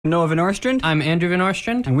Noah Van Orstrand. I'm Andrew Van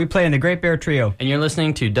Orstrand. And we play in the Great Bear Trio. And you're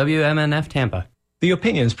listening to WMNF Tampa. The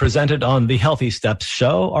opinions presented on the Healthy Steps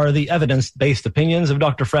show are the evidence-based opinions of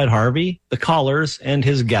Dr. Fred Harvey, the callers, and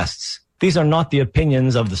his guests. These are not the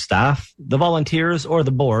opinions of the staff, the volunteers, or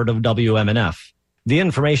the board of WMNF. The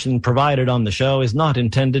information provided on the show is not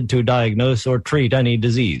intended to diagnose or treat any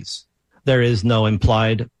disease. There is no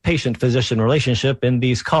implied patient-physician relationship in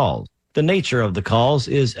these calls. The nature of the calls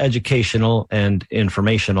is educational and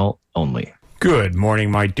informational only. Good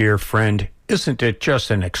morning, my dear friend. Isn't it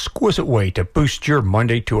just an exquisite way to boost your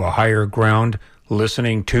Monday to a higher ground?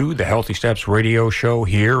 Listening to the Healthy Steps radio show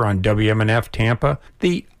here on WMNF Tampa,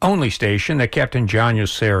 the only station that Captain John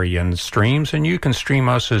Yossarian streams, and you can stream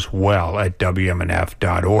us as well at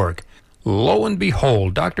WMNF.org. Lo and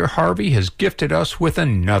behold, Dr. Harvey has gifted us with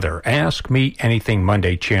another Ask Me Anything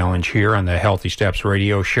Monday challenge here on the Healthy Steps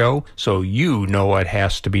radio show, so you know what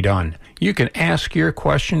has to be done. You can ask your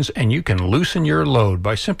questions and you can loosen your load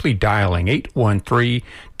by simply dialing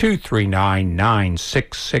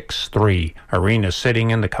 813-239-9663. Arena's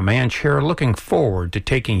sitting in the command chair looking forward to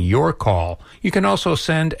taking your call. You can also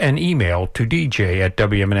send an email to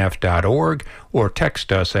dj@wmnf.org or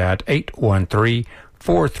text us at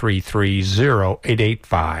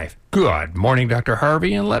 813-433-0885. Good morning, Dr.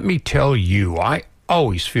 Harvey, and let me tell you, I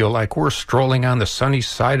always feel like we're strolling on the sunny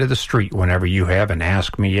side of the street whenever you have an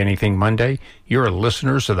Ask Me Anything Monday. Your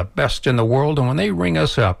listeners are the best in the world, and when they ring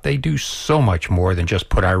us up, they do so much more than just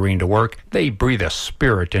put Irene to work. They breathe a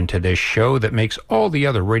spirit into this show that makes all the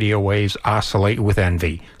other radio waves oscillate with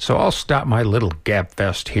envy. So I'll stop my little gab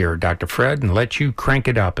fest here, Dr. Fred, and let you crank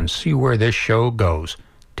it up and see where this show goes.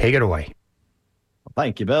 Take it away.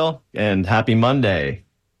 Thank you, Bill, and happy Monday.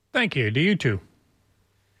 Thank you. To you too.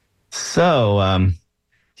 So,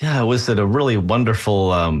 I was at a really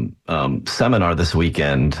wonderful seminar this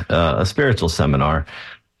weekend, a spiritual seminar,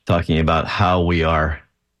 talking about how we are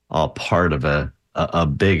all part of a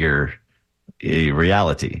bigger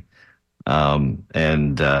reality.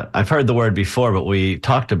 And I've heard the word before, but we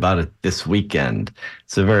talked about it this weekend.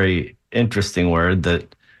 It's a very interesting word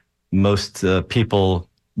that most people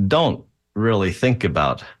don't really think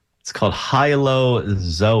about. It's called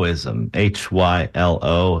Hylozoism,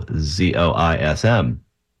 Hylozoism.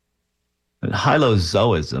 And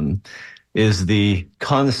Hylozoism is the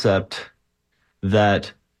concept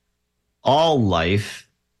that all life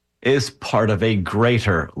is part of a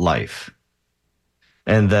greater life,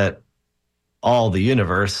 and that all the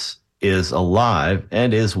universe is alive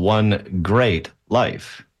and is one great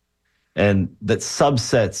life, and that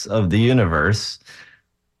subsets of the universe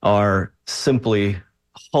are simply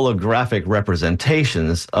holographic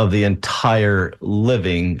representations of the entire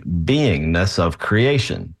living beingness of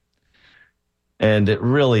creation. And it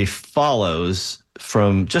really follows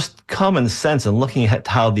from just common sense and looking at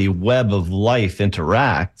how the web of life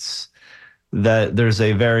interacts, that there's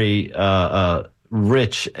a very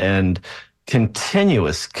rich and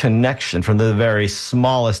continuous connection from the very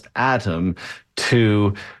smallest atom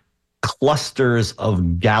to clusters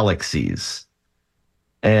of galaxies.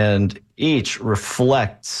 And each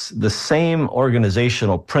reflects the same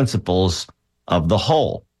organizational principles of the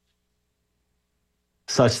whole,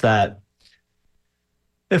 such that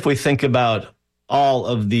if we think about all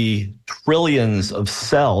of the trillions of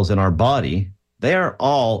cells in our body, they are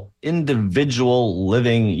all individual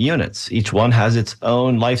living units. Each one has its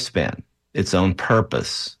own lifespan, its own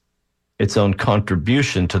purpose, its own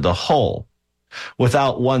contribution to the whole.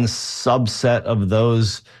 Without one subset of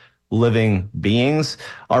those living beings,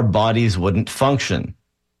 our bodies wouldn't function.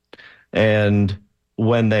 And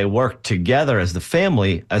when they work together as the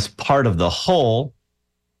family, as part of the whole,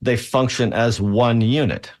 they function as one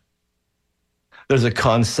unit. There's a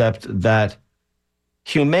concept that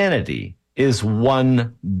humanity is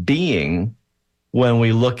one being when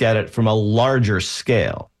we look at it from a larger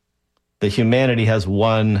scale. That humanity has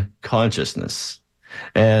one consciousness,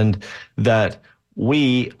 and that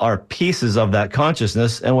we are pieces of that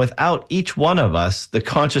consciousness, and without each one of us, the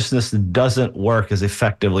consciousness doesn't work as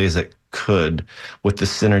effectively as it could with the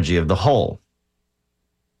synergy of the whole.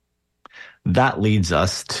 That leads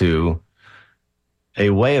us to a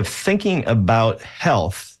way of thinking about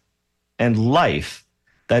health and life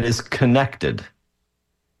that is connected,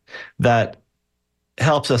 that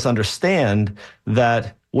helps us understand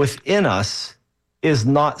that within us is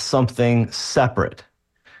not something separate.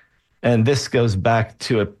 And this goes back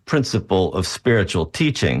to a principle of spiritual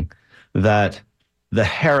teaching, that the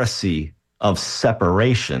heresy of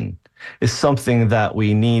separation is something that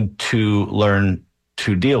we need to learn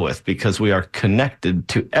to deal with, because we are connected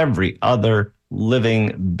to every other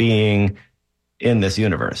living being in this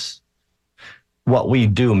universe. what we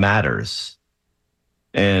do matters.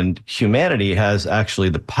 And humanity has actually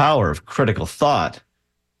the power of critical thought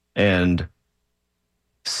and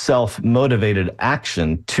self-motivated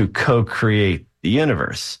action to co-create the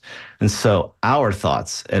universe. And so our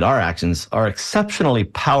thoughts and our actions are exceptionally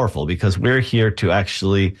powerful because we're here to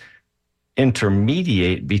actually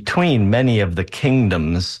intermediate between many of the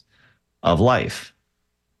kingdoms of life.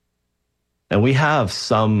 And we have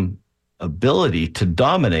some ability to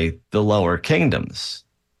dominate the lower kingdoms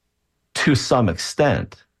to some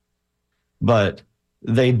extent, but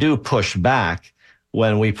they do push back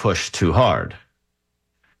when we push too hard.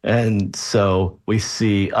 And so we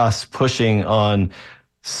see us pushing on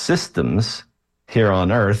systems here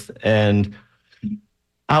on Earth, and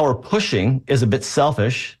our pushing is a bit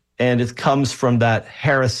selfish, and it comes from that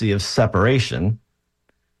heresy of separation,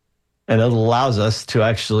 and it allows us to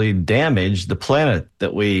actually damage the planet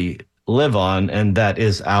that we live on, and that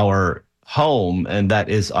is our home, and that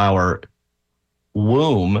is our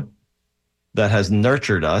womb that has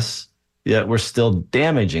nurtured us, yet we're still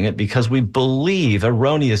damaging it because we believe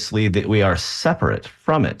erroneously that we are separate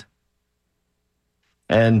from it.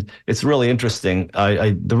 And it's really interesting.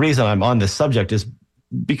 The reason I'm on this subject is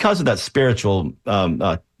because of that spiritual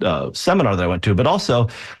seminar that I went to, but also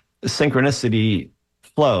synchronicity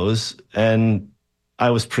flows. And I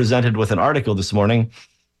was presented with an article this morning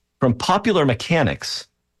from Popular Mechanics.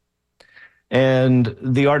 And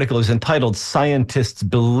the article is entitled, "Scientists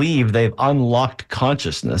Believe They've Unlocked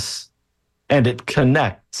Consciousness, and it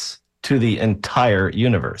connects to the entire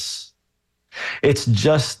universe." It's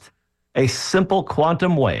just a simple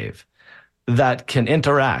quantum wave that can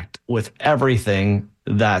interact with everything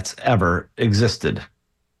that's ever existed.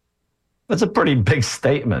 That's a pretty big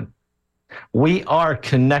statement. We are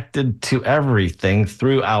connected to everything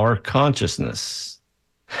through our consciousness.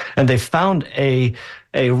 And they found a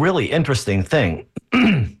really interesting thing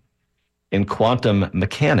in quantum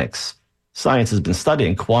mechanics. Science has been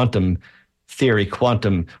studying quantum theory,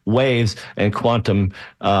 quantum waves, and quantum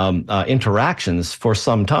interactions for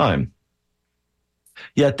some time.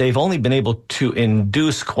 Yet they've only been able to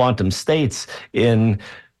induce quantum states in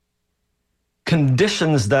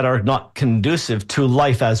conditions that are not conducive to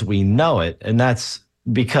life as we know it. And that's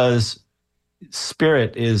because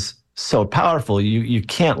spirit is so powerful. You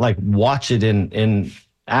can't like watch it in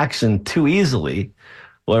action too easily.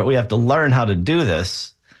 Well, we have to learn how to do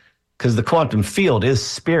this because the quantum field is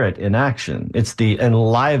spirit in action. It's the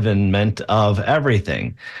enlivenment of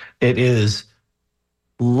everything. It is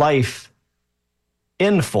life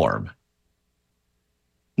in form,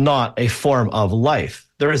 not a form of life.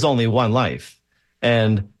 There is only one life,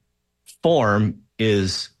 and form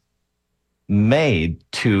is made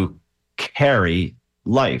to carry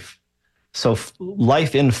life. So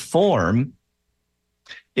life in form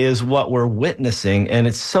is what we're witnessing, and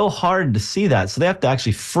it's so hard to see that. So they have to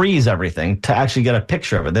actually freeze everything to actually get a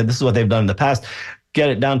picture of it. This is what they've done in the past, get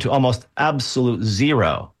it down to almost absolute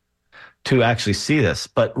zero to actually see this.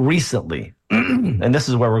 But recently, and this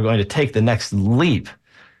is where we're going to take the next leap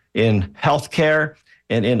in healthcare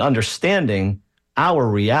and in understanding our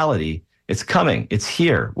reality. It's coming. It's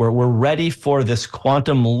here. We're ready for this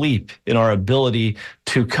quantum leap in our ability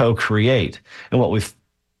to co-create. And what we've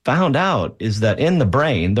found out is that in the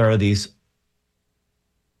brain, there are these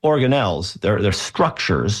organelles, they're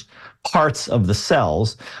structures, parts of the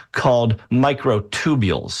cells called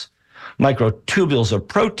microtubules. Microtubules are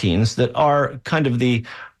proteins that are kind of the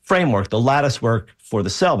framework, the lattice work for the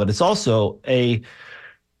cell, but it's also a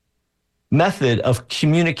method of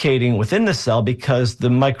communicating within the cell because the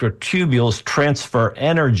microtubules transfer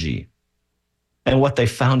energy. And what they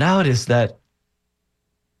found out is that,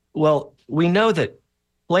 well, we know that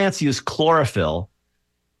plants use chlorophyll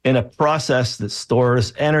in a process that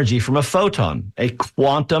stores energy from a photon, a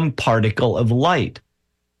quantum particle of light.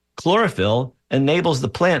 Chlorophyll enables the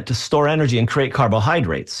plant to store energy and create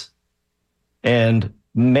carbohydrates and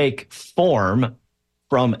make form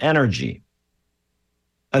from energy.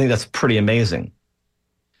 I think that's pretty amazing.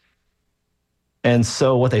 And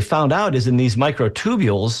so what they found out is in these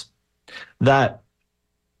microtubules that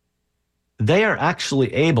they are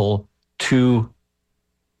actually able to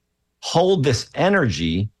hold this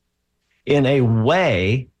energy in a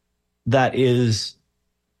way that is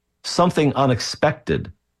something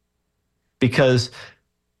unexpected. Because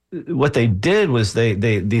what they did was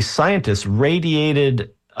these scientists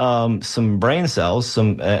radiated some brain cells,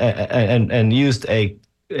 and used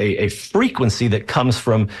a frequency that comes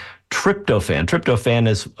from tryptophan. Tryptophan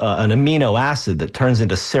is an amino acid that turns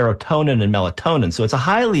into serotonin and melatonin. So it's a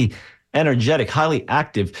highly energetic, highly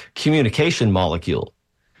active communication molecule.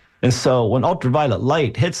 And so when ultraviolet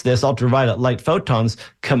light hits this, ultraviolet light photons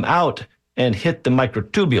come out and hit the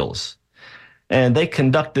microtubules. And they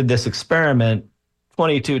conducted this experiment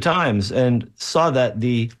 22 times and saw that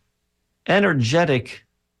the energetic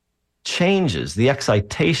changes, the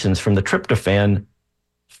excitations from the tryptophan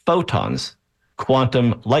photons,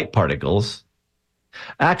 quantum light particles,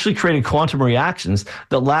 actually created quantum reactions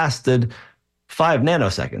that lasted 5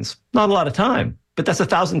 nanoseconds. Not a lot of time, but that's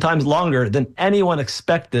 1,000 times longer than anyone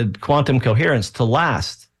expected quantum coherence to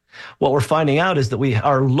last. What we're finding out is that we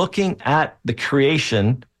are looking at the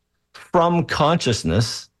creation from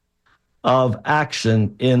consciousness of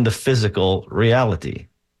action in the physical reality.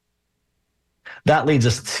 That leads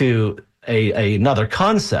us to another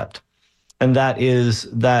concept, and that is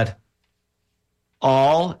that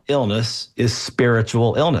all illness is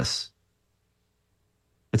spiritual illness.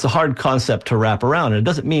 It's a hard concept to wrap around, and it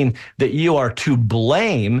doesn't mean that you are to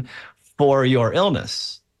blame for your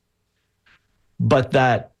illness, but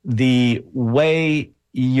that the way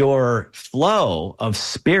your flow of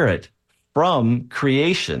spirit from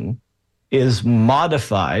creation is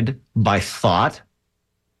modified by thought,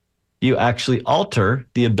 you actually alter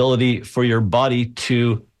the ability for your body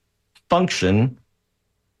to function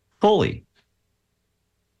fully.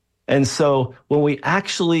 And so when we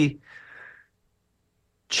actually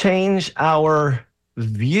change our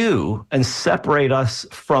view and separate us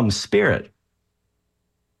from spirit,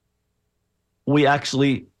 we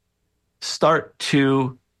actually start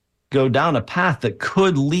to go down a path that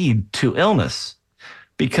could lead to illness,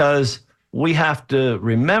 because we have to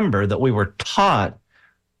remember that we were taught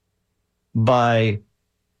by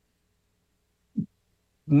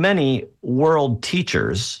many world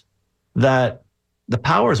teachers that the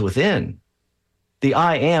power is within. The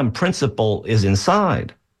I am principle is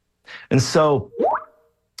inside. And so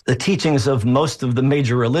the teachings of most of the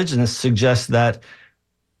major religions suggest that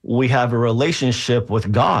we have a relationship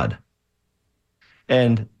with God.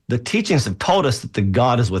 And the teachings have told us that the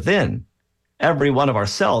God is within. Every one of our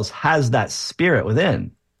cells has that spirit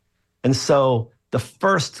within. And so the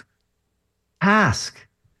first task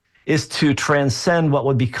is to transcend what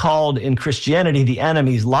would be called in Christianity the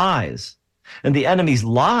enemy's lies. And the enemy's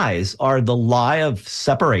lies are the lie of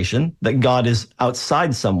separation, that God is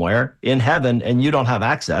outside somewhere in heaven and you don't have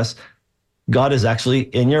access. God is actually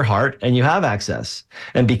in your heart and you have access.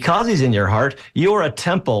 And because he's in your heart, you are a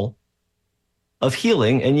temple of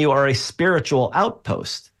healing and you are a spiritual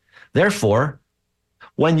outpost. Therefore,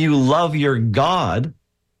 when you love your God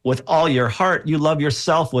with all your heart, you love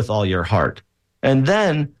yourself with all your heart. And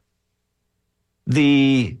then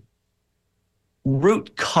the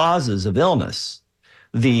root causes of illness,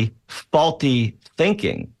 the faulty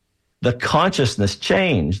thinking, the consciousness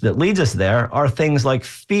change that leads us there are things like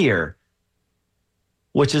fear,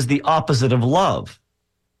 which is the opposite of love.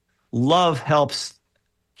 Love helps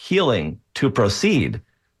healing to proceed.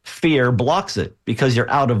 Fear blocks it because you're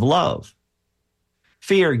out of love.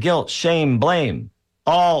 Fear, guilt, shame, blame,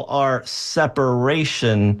 all are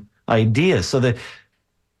separation ideas. So that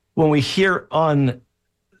when we hear on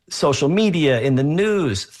social media, in the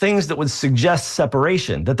news, things that would suggest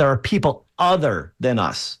separation, that there are people other than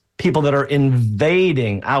us, people that are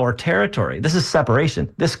invading our territory. This is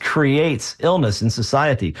separation. This creates illness in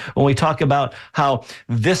society. When we talk about how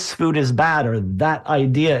this food is bad or that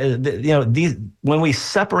idea, when we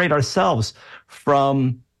separate ourselves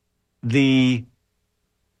from the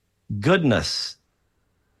goodness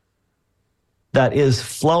that is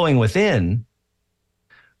flowing within,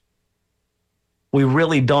 we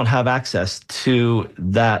really don't have access to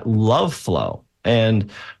that love flow.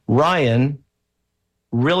 And Ryan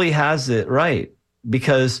really has it right,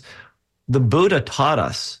 because the Buddha taught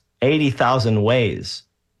us 80,000 ways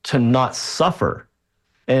to not suffer.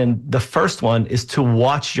 And the first one is to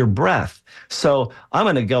watch your breath. So I'm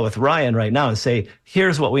going to go with Ryan right now and say,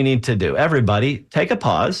 here's what we need to do. Everybody, take a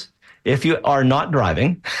pause. If you are not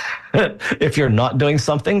driving, if you're not doing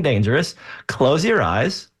something dangerous, close your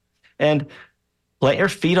eyes and plant your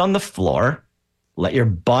feet on the floor, let your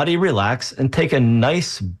body relax, and take a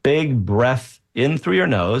nice big breath in through your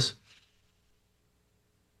nose,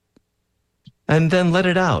 and then let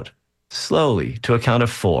it out slowly to a count of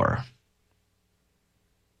 4.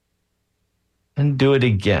 And do it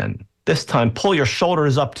again. This time, pull your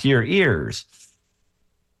shoulders up to your ears.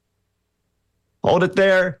 Hold it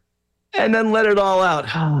there, and then let it all out.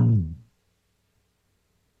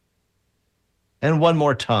 And one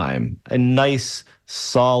more time, a nice,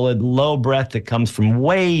 solid, low breath that comes from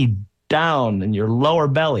way down in your lower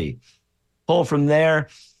belly. Pull from there,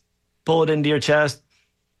 pull it into your chest,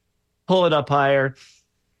 pull it up higher,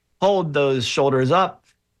 hold those shoulders up,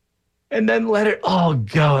 And then let it all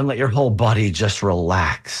go and let your whole body just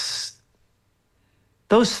relax.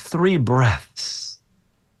 Those 3 breaths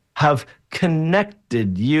have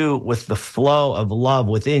connected you with the flow of love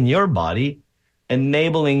within your body,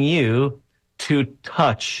 enabling you to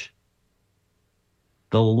touch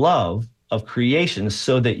the love of creation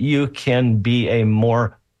so that you can be a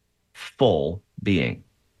more full being.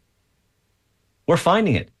 We're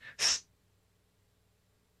finding it.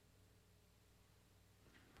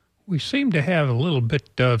 We seem to have a little bit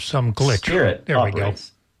of some glitch. Spirit there operates. We go.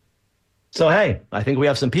 So, hey, I think we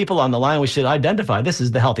have some people on the line we should identify. This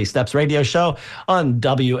is the Healthy Steps Radio Show on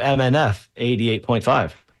WMNF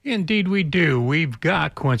 88.5. Indeed we do. We've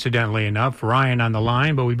got, coincidentally enough, Ryan on the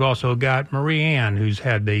line, but we've also got Marie Ann, who's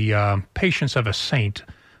had the patience of a saint.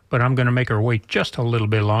 But I'm going to make her wait just a little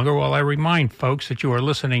bit longer while I remind folks that you are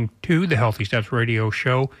listening to the Healthy Steps Radio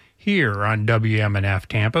Show here on WMNF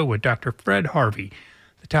Tampa with Dr. Fred Harvey.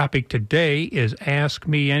 The topic today is Ask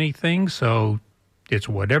Me Anything, so it's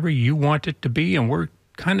whatever you want it to be, and we're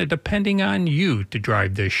kind of depending on you to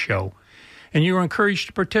drive this show. And you're encouraged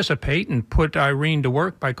to participate and put Irene to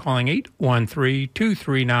work by calling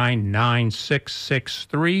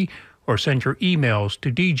 813-239-9663 or send your emails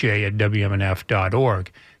to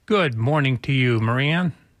dj@wmnf.org. Good morning to you,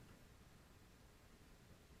 Marianne.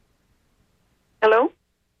 Hello?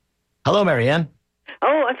 Hello, Marianne.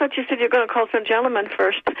 Oh, I thought you said you were going to call some gentleman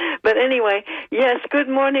first. But anyway, yes, good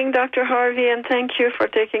morning, Dr. Harvey, and thank you for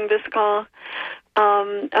taking this call.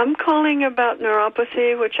 I'm calling about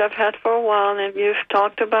neuropathy, which I've had for a while, and you've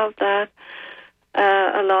talked about that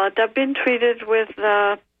a lot. I've been treated with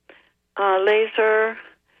laser,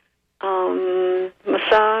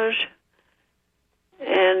 massage,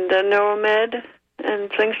 and neuromed, and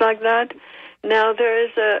things like that. Now, there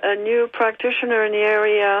is a new practitioner in the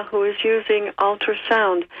area who is using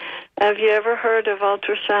ultrasound. Have you ever heard of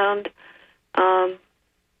ultrasound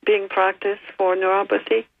being practiced for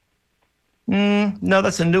neuropathy? No,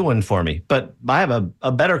 that's a new one for me. But I have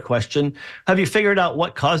a better question. Have you figured out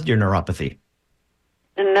what caused your neuropathy?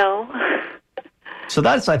 No. So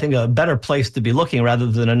that's, I think, a better place to be looking rather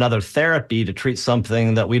than another therapy to treat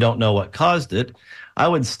something that we don't know what caused it. I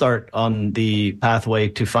would start on the pathway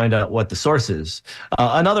to find out what the source is.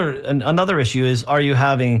 Another issue is, are you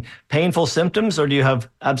having painful symptoms or do you have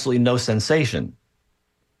absolutely no sensation?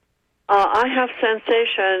 I have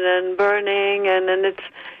sensation and burning, and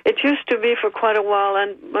it used to be for quite a while,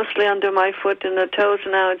 and mostly under my foot and the toes.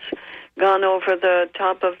 Now it's gone over the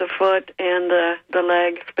top of the foot and the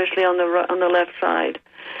leg, especially on the left side.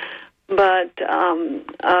 But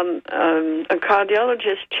a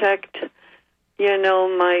cardiologist checked,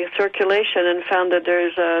 my circulation and found that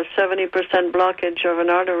there's a 70% blockage of an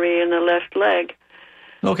artery in the left leg.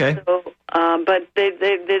 Okay. So, but they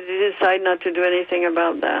decide not to do anything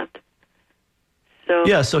about that. So,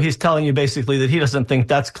 yeah, so he's telling you basically that he doesn't think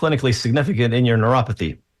that's clinically significant in your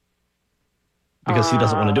neuropathy because he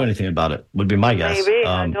doesn't want to do anything about it, would be my guess. Maybe.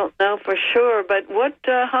 I don't know for sure. But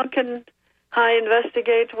how can I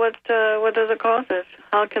investigate what are the causes?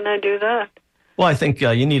 How can I do that? Well, I think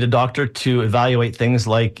you need a doctor to evaluate things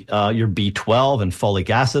like your B12 and folic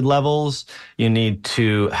acid levels. You need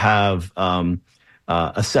to have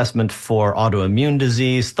assessment for autoimmune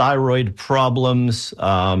disease, thyroid problems,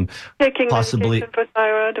 taking possibly medication for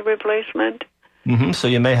thyroid replacement. Mm-hmm. So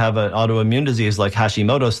you may have an autoimmune disease like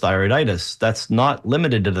Hashimoto's thyroiditis. That's not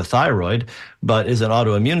limited to the thyroid, but is an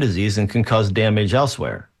autoimmune disease and can cause damage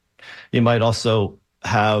elsewhere. You might also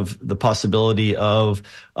have the possibility of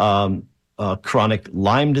chronic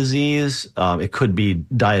Lyme disease. It could be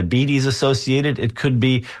diabetes associated. It could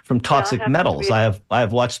be from toxic metals. I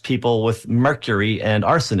have watched people with mercury and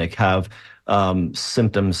arsenic have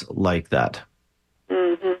symptoms like that.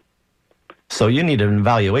 Mm-hmm. So you need an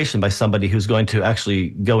evaluation by somebody who's going to actually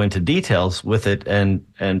go into details with it and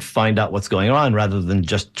find out what's going on rather than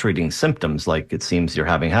just treating symptoms like it seems you're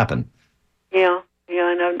having happen. Yeah,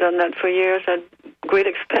 and I've done that for years at great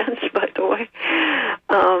expense, by the way.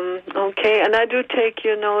 Okay, and I do take,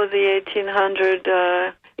 the 1800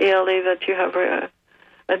 ELE that you have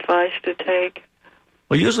advised to take.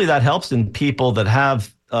 Well, usually that helps in people that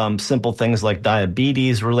have simple things like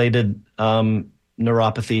diabetes-related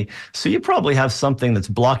neuropathy. So you probably have something that's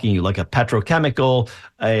blocking you, like a petrochemical,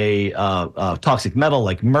 a toxic metal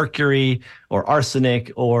like mercury or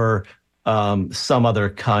arsenic, or some other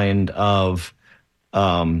kind of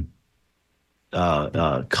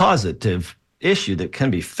causative issue that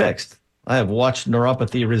can be fixed. I have watched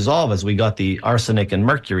neuropathy resolve as we got the arsenic and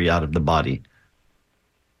mercury out of the body.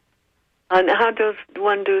 And how does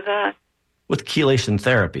one do that? With chelation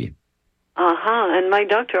therapy. And my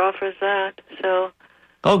doctor offers that, so...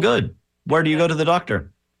 Oh, good. Where do you go to the doctor?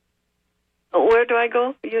 Where do I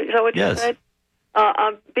go? Is that what Yes. you said?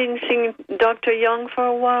 I've been seeing Dr. Young for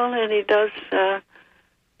a while, and he does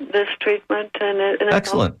this treatment. And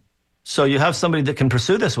Excellent. So you have somebody that can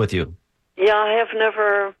pursue this with you. Yeah, I have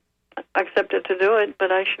never accepted to do it,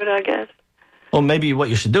 but I should, I guess. Well, maybe what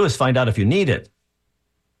you should do is find out if you need it.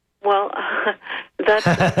 Well, that's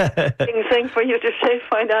a thing for you to say,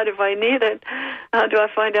 find out if I need it. How do I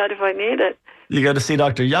find out if I need it? You go to see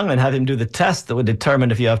Dr. Young and have him do the test that would determine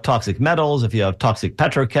if you have toxic metals, if you have toxic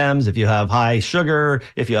petrochems, if you have high sugar,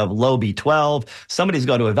 if you have low B12. Somebody's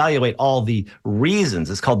going to evaluate all the reasons.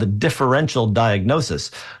 It's called the differential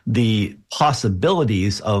diagnosis, the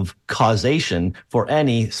possibilities of causation for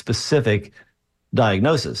any specific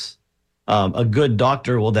diagnosis. A good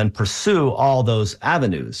doctor will then pursue all those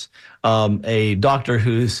avenues. A doctor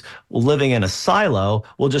who's living in a silo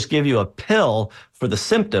will just give you a pill for the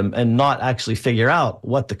symptom and not actually figure out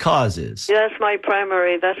what the cause is. Yeah, that's my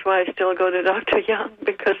primary. That's why I still go to Dr. Young,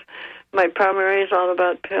 because my primary is all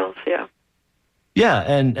about pills, yeah. Yeah,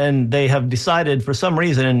 and they have decided for some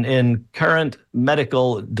reason in current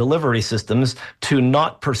medical delivery systems to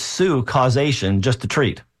not pursue causation, just to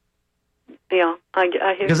treat. Yeah,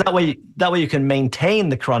 I hear. Because that way you can maintain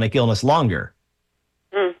the chronic illness longer.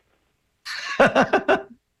 Mm.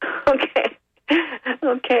 Okay.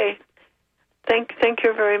 Thank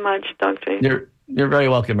you very much, Doctor. You're very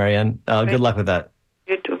welcome, Marianne. Good luck with that.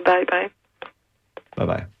 You too. Bye.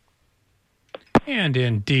 Bye. And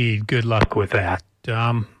indeed, good luck with that.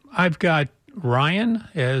 I've got Ryan,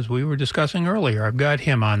 as we were discussing earlier. I've got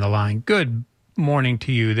him on the line. Good morning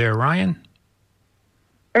to you there, Ryan.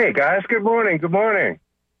 Hey, guys. Good morning. Good morning.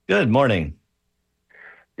 Good morning.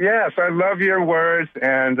 Yes, I love your words,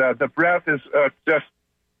 and the breath is just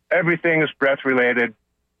everything is breath related.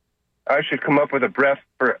 I should come up with a breath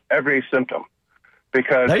for every symptom,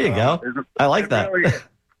 because there you go. I like that. Really,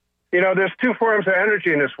 there's two forms of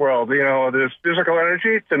energy in this world. There's physical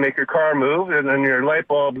energy to make your car move, and then your light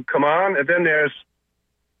bulb come on, and then there's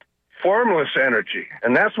formless energy,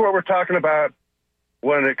 and that's what we're talking about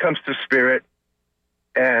when it comes to spirit.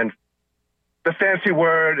 And the fancy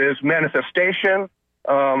word is manifestation,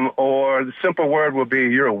 or the simple word would be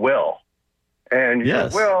your will. And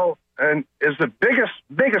yes. Your will is the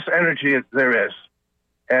biggest energy there is.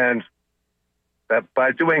 And that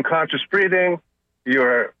by doing conscious breathing,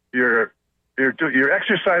 you're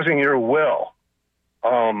exercising your will.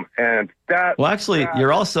 And that. Well, actually,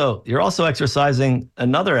 you're also exercising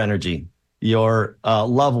another energy, your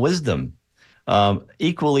love wisdom,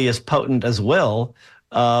 equally as potent as will.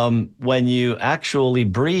 When you actually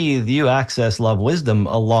breathe, you access love wisdom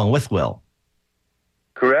along with will.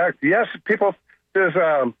 Correct. Yes, people. There's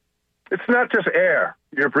it's not just air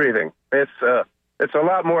you're breathing. It's a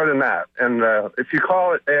lot more than that. And if you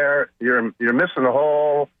call it air, you're missing the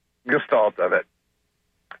whole gestalt of it.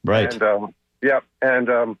 Right. And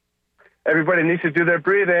And everybody needs to do their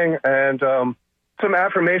breathing. And some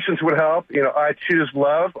affirmations would help. I choose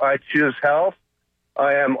love. I choose health.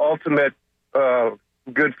 I am ultimate.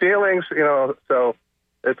 Good feelings, so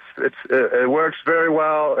it works very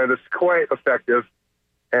well, and it's quite effective.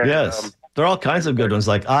 And, yes, there are all kinds of good ones,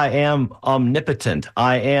 like I am omnipotent,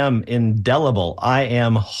 I am indelible, I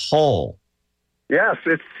am whole. Yes,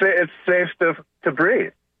 it's safe to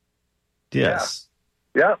breathe. Yes.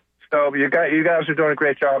 Yeah. So you guys are doing a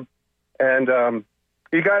great job, and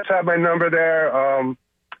you guys have my number there.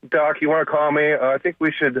 Doc, you want to call me? I think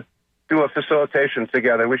we should do a facilitation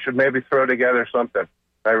together. We should maybe throw together something.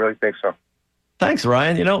 I really think so. Thanks,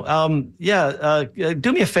 Ryan. Do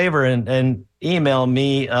me a favor and email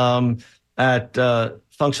me at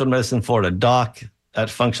Functional Medicine Florida, doc at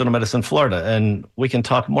Functional Medicine Florida, and we can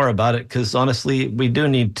talk more about it, because honestly, we do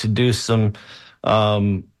need to do some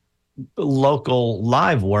local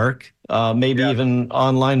live work, maybe even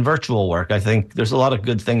online virtual work. I think there's a lot of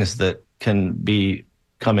good things that can be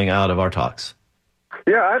coming out of our talks.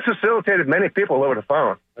 Yeah, I've facilitated many people over the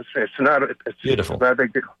phone. It's beautiful. Not a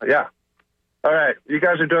big deal. Yeah. All right. You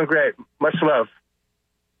guys are doing great. Much love.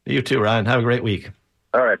 You too, Ryan. Have a great week.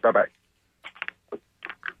 All right. Bye-bye.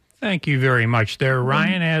 Thank you very much there,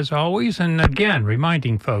 Ryan, as always. And again,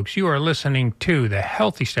 reminding folks, you are listening to the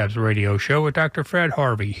Healthy Steps Radio Show with Dr. Fred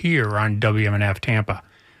Harvey here on WMNF Tampa.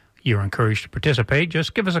 You're encouraged to participate.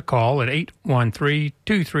 Just give us a call at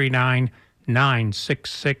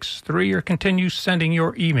 813-239-9663 or continue sending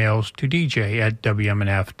your emails to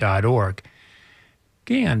dj@wmnf.org.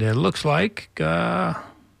 And it looks like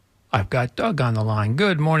I've got Doug on the line.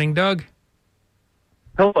 Good morning, Doug.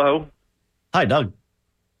 Hello. Hi, Doug.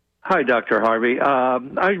 Hi, Dr. Harvey.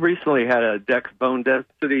 I recently had a Dex bone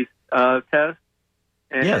density test,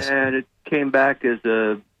 and Yes. it came back as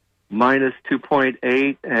a minus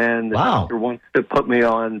 2.8, and the Wow. doctor wants to put me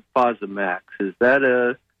on Fosamax. Is that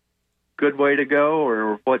a good way to go,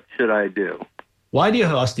 or what should I do? Why do you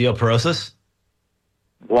have osteoporosis?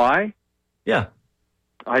 Why? Yeah.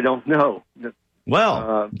 I don't know.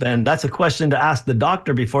 Well, then that's a question to ask the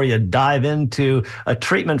doctor before you dive into a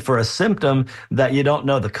treatment for a symptom that you don't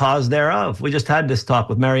know the cause thereof. We just had this talk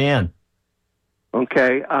with Marianne.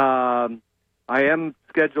 Okay. I am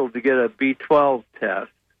scheduled to get a B12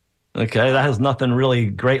 test. Okay, that has nothing really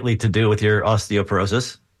greatly to do with your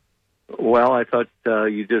osteoporosis. Well, I thought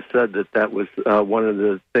you just said that was one of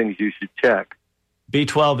the things you should check.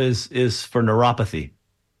 B12 is for neuropathy.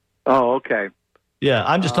 Oh, okay. Yeah,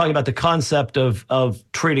 I'm just talking about the concept of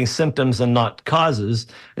treating symptoms and not causes.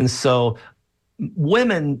 And so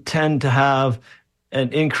women tend to have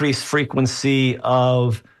an increased frequency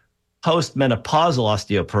of postmenopausal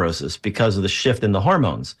osteoporosis because of the shift in the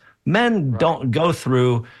hormones. Men don't go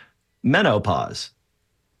through menopause.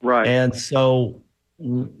 Right. And so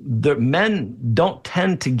the men don't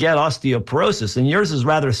tend to get osteoporosis, and yours is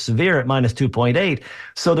rather severe at minus 2.8.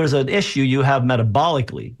 So there's an issue you have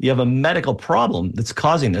metabolically. You have a medical problem that's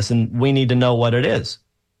causing this, and we need to know what it is.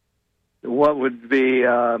 What would be,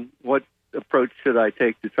 what approach should I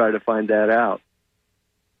take to try to find that out?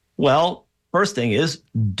 Well, first thing is,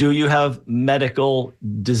 do you have medical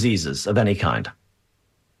diseases of any kind?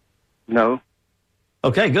 No.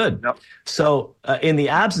 Okay, good. No. So in the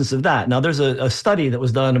absence of that, now there's a study that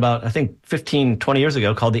was done about, I think, 15, 20 years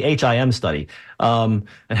ago called the HIM study, and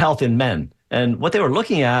health in men. And what they were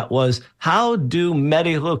looking at was how do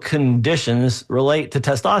medical conditions relate to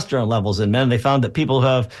testosterone levels in men? They found that people who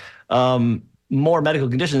have more medical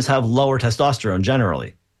conditions have lower testosterone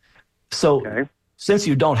generally. So since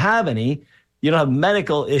you don't have any, you don't have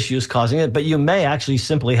medical issues causing it, but you may actually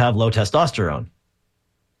simply have low testosterone.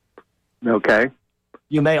 Okay.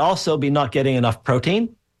 You may also be not getting enough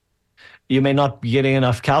protein. You may not be getting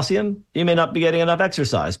enough calcium. You may not be getting enough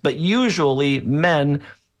exercise. But usually men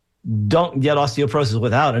don't get osteoporosis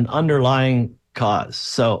without an underlying cause.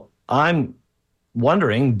 So I'm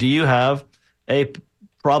wondering, do you have a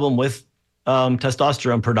problem with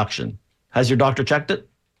testosterone production? Has your doctor checked it?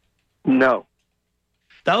 No.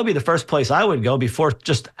 That would be the first place I would go before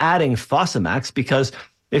just adding Fosamax, because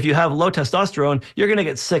if you have low testosterone, you're going to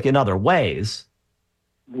get sick in other ways.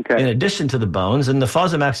 Okay. In addition to the bones, and the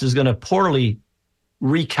Fosamax is going to poorly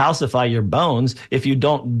recalcify your bones if you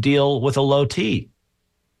don't deal with a low T.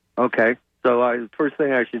 Okay. So first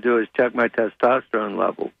thing I should do is check my testosterone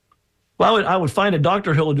level. Well, I would find a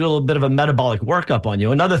doctor who will do a little bit of a metabolic workup on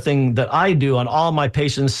you. Another thing that I do on all my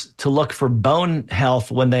patients to look for bone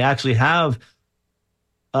health when they actually have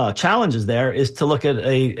challenges there is to look at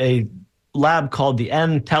a lab called the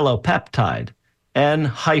N-telopeptide,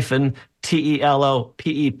 N-telopeptide.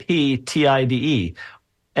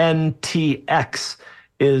 NTX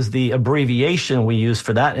is the abbreviation we use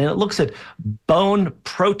for that. And it looks at bone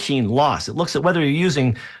protein loss. It looks at whether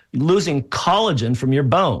you're losing collagen from your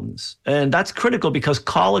bones. And that's critical because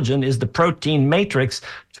collagen is the protein matrix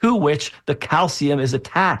to which the calcium is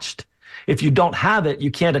attached. If you don't have it,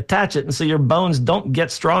 you can't attach it. And so your bones don't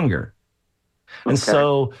get stronger. And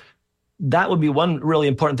so that would be one really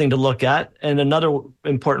important thing to look at. And another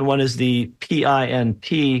important one is the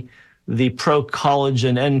PINP, the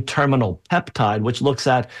pro-collagen N-terminal peptide, which looks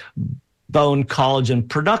at bone collagen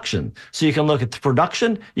production. So you can look at the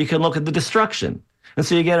production, you can look at the destruction. And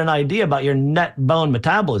so you get an idea about your net bone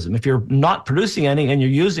metabolism. If you're not producing any and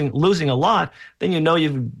you're losing a lot, then you know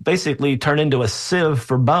you've basically turned into a sieve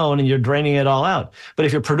for bone and you're draining it all out. But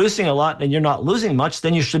if you're producing a lot and you're not losing much,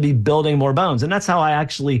 then you should be building more bones. And that's how I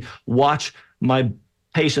actually watch my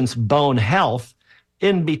patients' bone health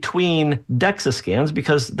in between DEXA scans,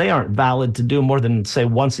 because they aren't valid to do more than, say,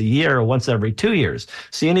 once a year or once every 2 years.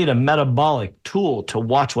 So you need a metabolic tool to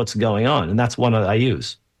watch what's going on, and that's one that I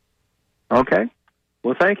use. Okay.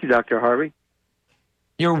 Well, thank you, Dr. Harvey.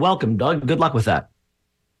 You're welcome, Doug. Good luck with that.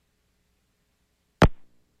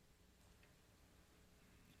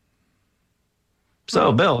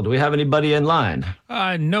 So, Bill, do we have anybody in line?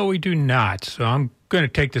 No, we do not. So I'm going to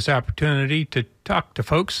take this opportunity to talk to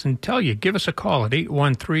folks and tell you, give us a call at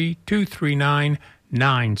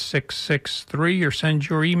 813-239-9663 or send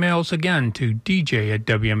your emails again to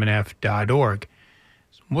dj@wmnf.org.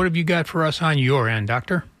 So what have you got for us on your end,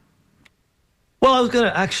 Doctor? Well, I was going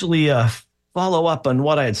to actually follow up on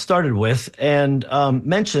what I had started with and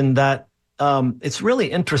mention that it's really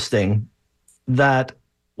interesting that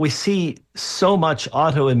we see so much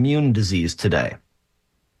autoimmune disease today.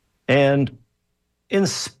 And in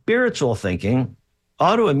spiritual thinking,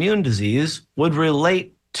 autoimmune disease would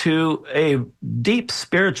relate to a deep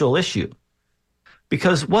spiritual issue.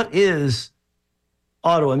 Because what is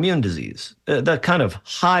autoimmune disease? That kind of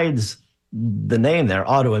hides the name there,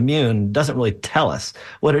 autoimmune, doesn't really tell us.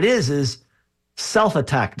 What it is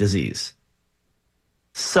self-attack disease.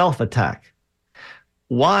 Self-attack.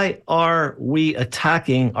 Why are we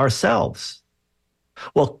attacking ourselves?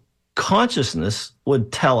 Well, consciousness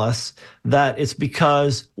would tell us that it's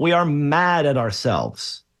because we are mad at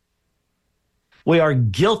ourselves. We are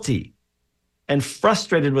guilty and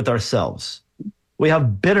frustrated with ourselves. We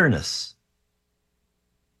have bitterness.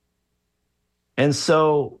 And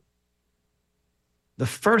so the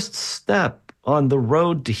first step on the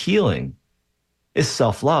road to healing is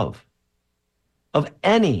self-love of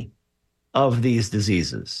any of these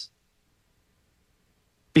diseases.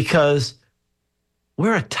 Because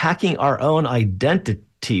we're attacking our own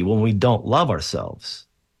identity when we don't love ourselves.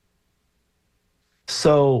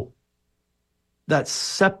 So that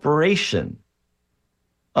separation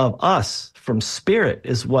of us from spirit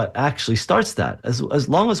is what actually starts that. As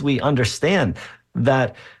long as we understand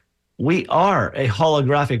that we are a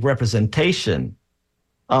holographic representation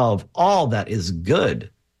of all that is good,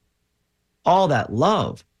 all that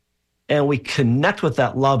love, and we connect with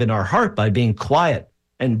that love in our heart by being quiet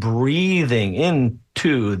and breathing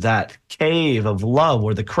into that cave of love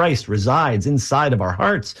where the Christ resides inside of our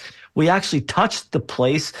hearts, we actually touch the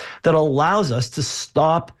place that allows us to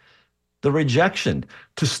stop the rejection,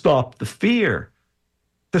 to stop the fear,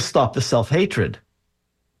 to stop the self-hatred,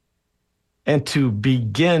 and to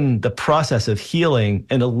begin the process of healing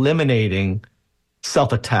and eliminating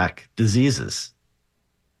self-attack diseases.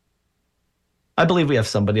 I believe we have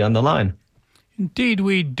somebody on the line. Indeed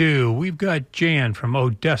we do. We've got Jan from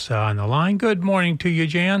Odessa on the line. Good morning to you,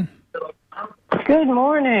 Jan. Good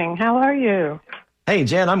morning. How are you? Hey,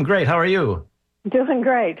 Jan, I'm great. How are you? Doing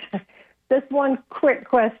great. Just one quick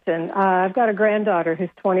question. I've got a granddaughter who's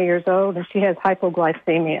 20 years old, and she has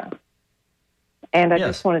hypoglycemia. And I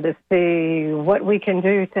just wanted to see what we can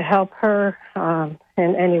do to help her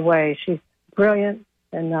in any way. She's brilliant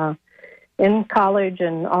and in college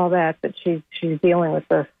and all that, but she's dealing with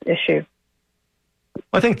this issue.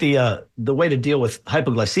 I think the way to deal with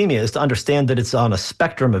hypoglycemia is to understand that it's on a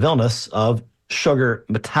spectrum of illness of sugar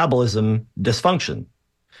metabolism dysfunction.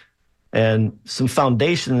 And some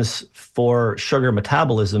foundations for sugar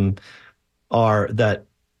metabolism are that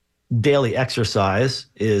daily exercise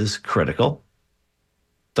is critical.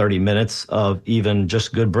 30 minutes of even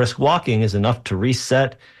just good brisk walking is enough to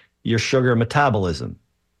reset your sugar metabolism.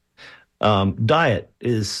 Diet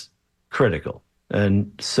is critical.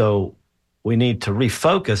 And so we need to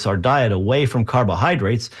refocus our diet away from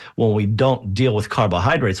carbohydrates when we don't deal with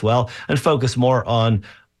carbohydrates well and focus more on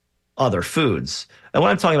other foods. And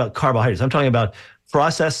when I'm talking about carbohydrates, I'm talking about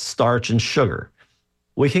processed starch and sugar.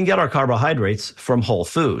 We can get our carbohydrates from whole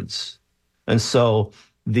foods. And so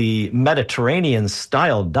the Mediterranean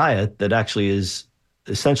style diet that actually is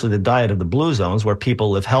essentially the diet of the blue zones, where people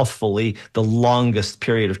live healthfully the longest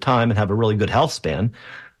period of time and have a really good health span,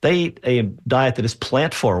 they eat a diet that is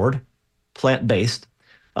plant forward, plant-based,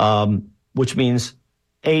 which means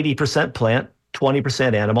 80% plant,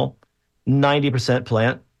 20% animal, 90%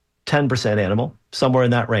 plant, 10% animal, somewhere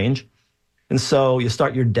in that range. And so you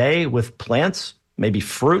start your day with plants, maybe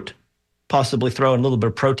fruit, possibly throw in a little bit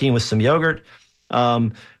of protein with some yogurt.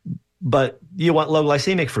 But you want low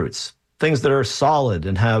glycemic fruits, things that are solid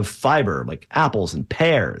and have fiber, like apples and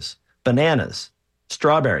pears, bananas,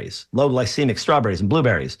 strawberries, low glycemic strawberries and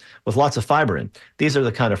blueberries with lots of fiber in. These are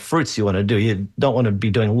the kind of fruits you want to do. You don't want to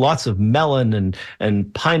be doing lots of melon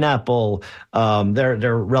and pineapple.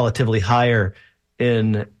 They're relatively higher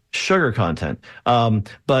in sugar content.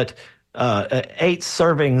 But 8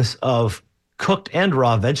 servings of cooked and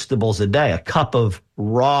raw vegetables a day. A cup of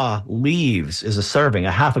raw leaves is a serving.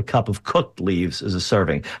 A half a cup of cooked leaves is a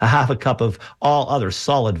serving. A half a cup of all other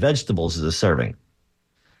solid vegetables is a serving.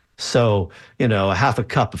 So, a half a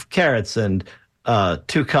cup of carrots and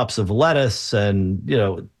 2 cups of lettuce and,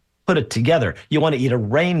 put it together. You want to eat a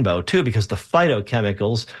rainbow too, because the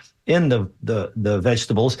phytochemicals in the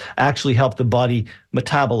vegetables actually help the body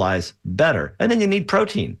metabolize better. And then you need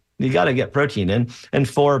protein. You got to get protein in. And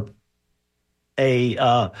for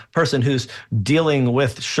a person who's dealing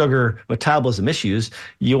with sugar metabolism issues,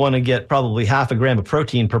 you want to get probably half a gram of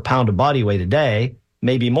protein per pound of body weight a day,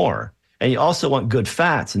 maybe more. And you also want good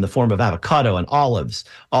fats in the form of avocado and olives,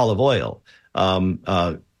 olive oil,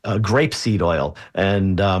 grapeseed oil,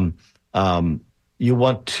 and you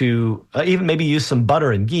want to even maybe use some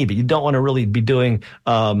butter and ghee, but you don't want to really be doing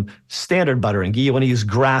standard butter and ghee. You want to use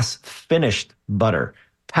grass-finished butter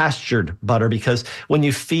pastured butter, because when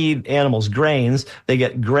you feed animals grains, they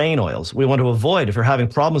get grain oils. We want to avoid, if you're having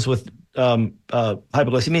problems with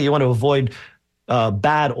hypoglycemia, you want to avoid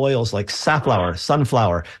bad oils like safflower,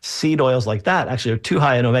 sunflower, seed oils like that actually are too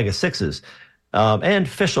high in omega-6s. And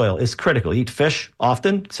fish oil is critical. Eat fish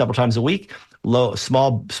often, several times a week.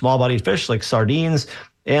 Small-bodied fish like sardines,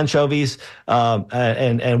 anchovies,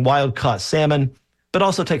 and wild-caught salmon. But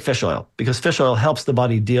also take fish oil, because fish oil helps the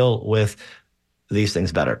body deal with these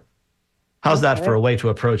things better. How's that for a way to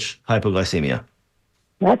approach hypoglycemia?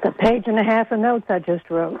 That's a page and a half of notes I just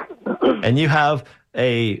wrote. And you have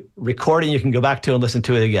a recording you can go back to and listen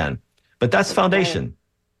to it again. But that's foundation.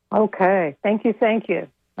 Okay. Thank you.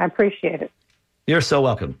 I appreciate it. You're so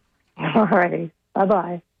welcome. All righty.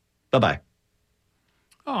 Bye-bye. Bye-bye.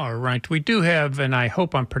 All right. We do have, and I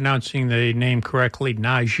hope I'm pronouncing the name correctly,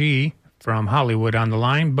 Najee from Hollywood on the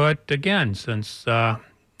line. But again, since I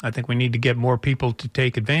think we need to get more people to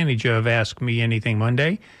take advantage of Ask Me Anything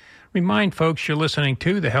Monday, remind folks you're listening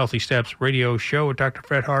to the Healthy Steps radio show with Dr.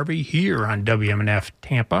 Fred Harvey here on WMNF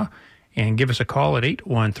Tampa. And give us a call at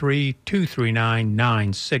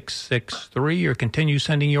 813-239-9663 or continue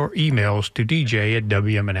sending your emails to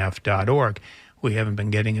dj@wmnf.org. We haven't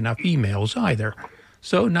been getting enough emails either.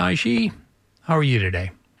 So, Najee, how are you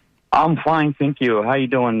today? I'm fine, thank you. How you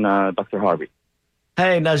doing, Dr. Harvey?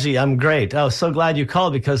 Hey, Najee, I'm great. I was so glad you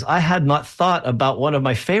called, because I had not thought about one of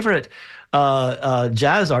my favorite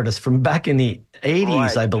jazz artists from back in the 80s,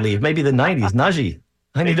 right. I believe, maybe the 90s. Najee,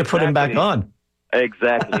 I need to put him back on.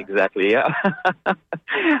 Exactly, yeah.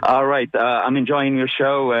 All right, I'm enjoying your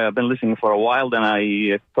show. I've been listening for a while, then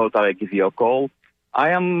I thought I'd give you a call.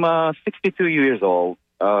 I am 62 years old,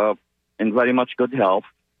 in very much good health.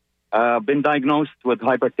 Been diagnosed with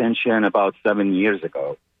hypertension about 7 years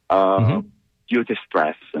ago. Due to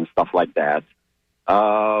stress and stuff like that.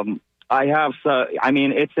 I have,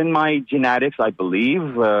 it's in my genetics, I believe.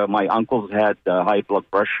 My uncles had high blood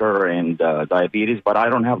pressure and diabetes, but I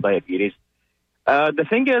don't have diabetes. The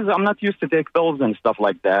thing is, I'm not used to take pills and stuff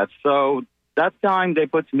like that. So that time they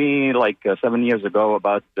put me, 7 years ago,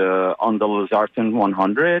 on the Losartan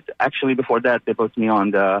 100. Actually, before that, they put me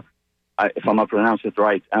on the, if I'm not pronouncing it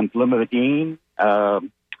right, amplomidine,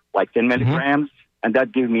 10 milligrams. And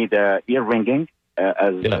that gave me the ear ringing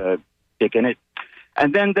taking it.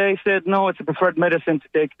 And then they said, no, it's a preferred medicine to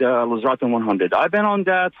take the Losartan 100. I've been on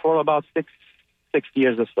that for about six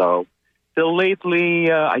years or so. Till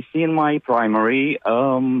lately, I seen my primary,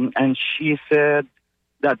 and she said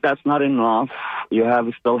that that's not enough.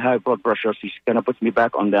 You still have blood pressure, so she's going to put me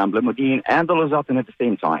back on the amplomidine and the Losartan at the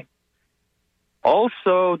same time.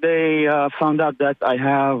 Also, they found out that I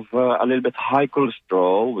have a little bit high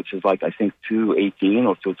cholesterol, which is I think 218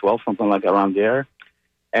 or 212, something like around there.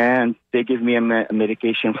 And they give me a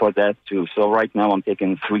medication for that too. So right now I'm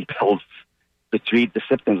taking 3 pills to treat the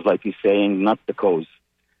symptoms, like you're saying, not the cause.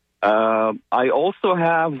 I also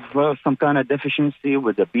have some kind of deficiency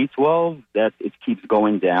with the B12 that it keeps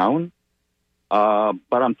going down. But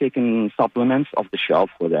I'm taking supplements off the shelf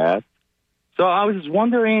for that. So I was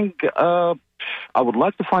wondering, I would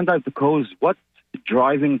like to find out the cause. What's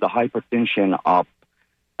driving the hypertension up?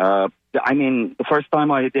 The first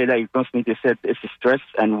time I did, they said it's stress,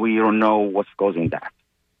 and we don't know what's causing that.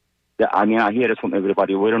 I hear it from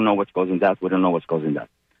everybody. We don't know what's causing that.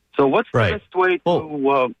 So what's the best way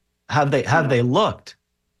to... Have they looked?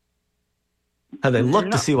 Have they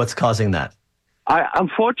looked to see what's causing that?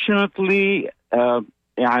 Unfortunately...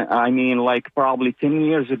 probably 10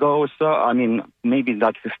 years ago or so, maybe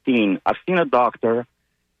 15. I've seen a doctor,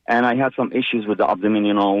 and I had some issues with the abdomen,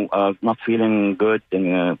 not feeling good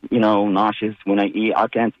and, nauseous when I eat. I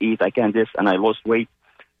can't this, and I lost weight.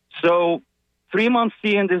 So 3 months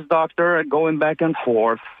seeing this doctor, going back and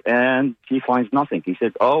forth, and he finds nothing. He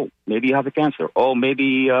said, oh, maybe you have a cancer. Oh,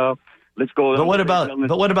 maybe let's go. But what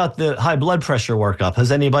about the high blood pressure workup?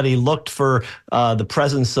 Has anybody looked for the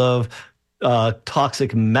presence of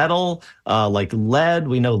toxic metal, like lead?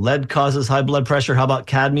 We know lead causes high blood pressure. How about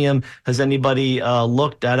cadmium? Has anybody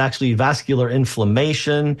looked at actually vascular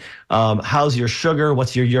inflammation? How's your sugar?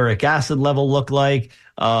 What's your uric acid level look like?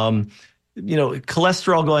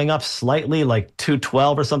 Cholesterol going up slightly, like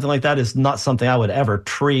 212 or something like that, is not something I would ever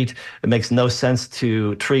treat. It makes no sense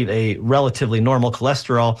to treat a relatively normal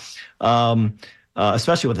cholesterol,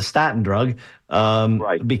 especially with a statin drug,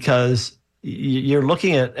 because you're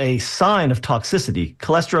looking at a sign of toxicity.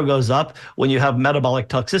 Cholesterol goes up when you have metabolic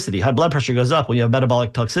toxicity. High blood pressure goes up when you have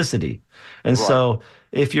metabolic toxicity. And so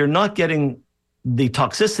if you're not getting the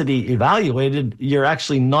toxicity evaluated, you're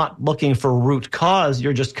actually not looking for root cause.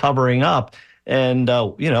 You're just covering up. And,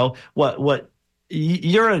 what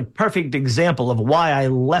you're a perfect example of why I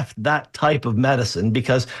left that type of medicine,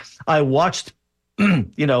 because I watched,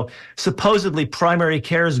 supposedly primary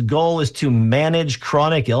care's goal is to manage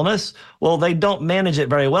chronic illness. Well, they don't manage it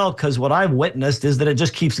very well, because what I've witnessed is that it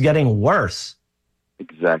just keeps getting worse.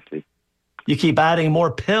 Exactly. You keep adding more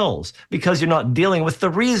pills because you're not dealing with the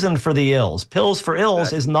reason for the ills. Pills for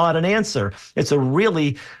ills is not an answer. It's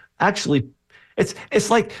it's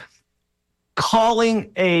like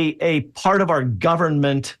calling a part of our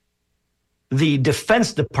government the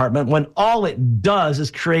Defense Department when all it does is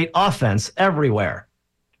create offense everywhere.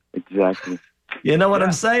 Exactly. You know what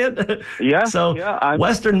I'm saying? Yeah. So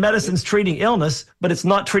Western medicine's treating illness, but it's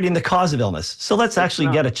not treating the cause of illness. So let's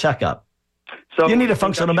actually get a checkup. So you need a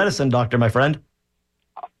functional medicine doctor, my friend.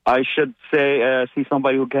 I should say see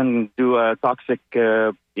somebody who can do a toxic,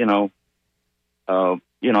 test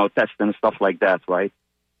and stuff like that, right?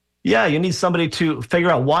 Yeah, you need somebody to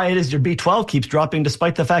figure out why it is your B12 keeps dropping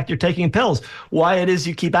despite the fact you're taking pills. Why it is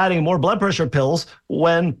you keep adding more blood pressure pills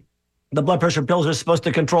when the blood pressure pills are supposed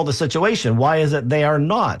to control the situation. Why is it they are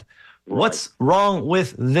not? Right. What's wrong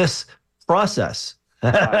with this process?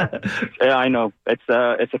 Yeah, I know. It's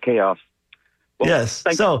a chaos. Well, yes.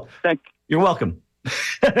 You're welcome.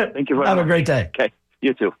 Thank you very much. Have a great day. Okay.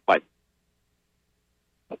 You too. Bye.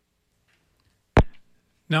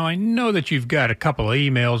 Now, I know that you've got a couple of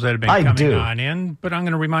emails that have been coming on in, but I'm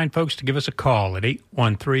going to remind folks to give us a call at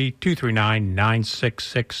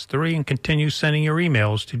 813-239-9663 and continue sending your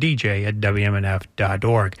emails to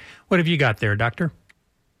dj@wmnf.org. What have you got there, Doctor?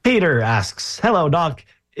 Peter asks, hello, Doc.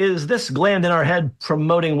 Is this gland in our head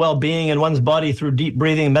promoting well-being in one's body through deep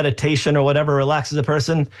breathing, meditation, or whatever relaxes a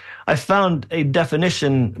person? I found a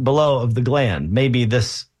definition below of the gland. Maybe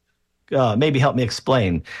help me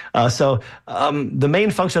explain. The main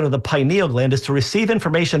function of the pineal gland is to receive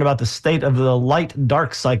information about the state of the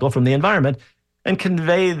light-dark cycle from the environment and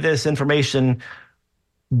convey this information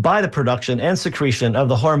by the production and secretion of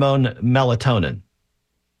the hormone melatonin.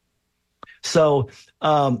 So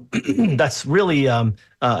that's really an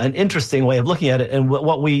interesting way of looking at it. And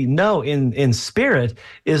what we know in spirit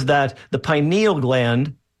is that the pineal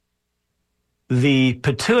gland, the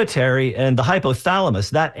pituitary, and the hypothalamus,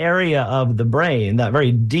 that area of the brain, that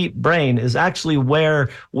very deep brain, is actually where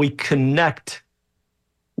we connect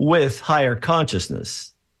with higher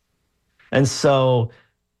consciousness. And so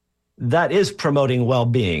that is promoting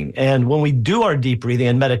well-being. And when we do our deep breathing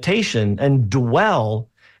and meditation and dwell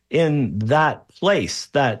in that place,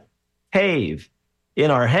 that cave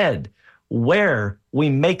in our head, where we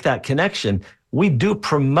make that connection, we do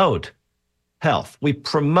promote health. We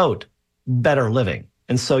promote better living.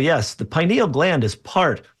 And so, yes, the pineal gland is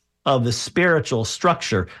part of the spiritual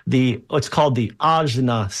structure, what's called the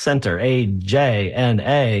ajna center,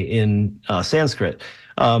 A-J-N-A in Sanskrit.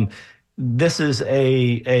 This is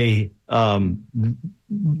the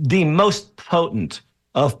most potent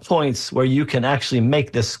of points where you can actually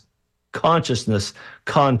make this consciousness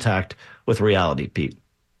contact with reality, Pete.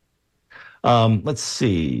 Let's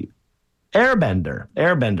see. Airbender,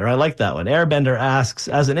 I like that one. Airbender asks,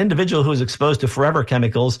 as an individual who is exposed to forever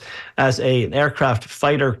chemicals, as an aircraft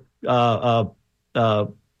fighter pilot,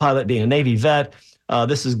 being a Navy vet,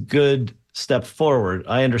 this is good step forward.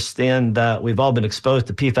 I understand that we've all been exposed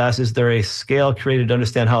to PFAS. Is there a scale created to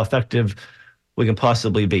understand how effective we can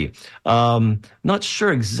possibly be? Not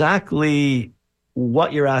sure exactly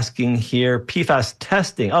what you're asking here. PFAS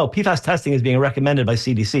testing. Oh, PFAS testing is being recommended by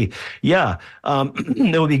CDC. Yeah,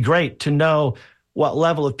 it would be great to know what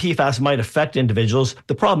level of PFAS might affect individuals.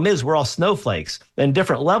 The problem is we're all snowflakes, and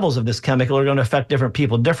different levels of this chemical are going to affect different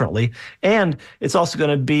people differently. And it's also going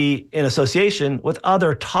to be in association with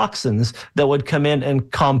other toxins that would come in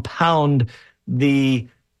and compound the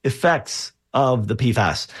effects of the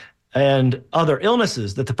PFAS and other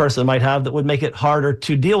illnesses that the person might have that would make it harder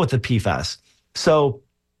to deal with the PFAS. So,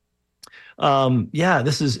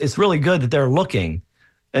 it's really good that they're looking.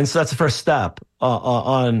 And so that's the first step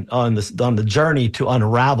on the journey to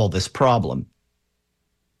unravel this problem.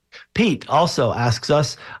 Pete also asks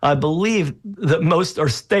us, I believe that most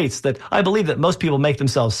people make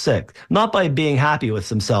themselves sick, not by being happy with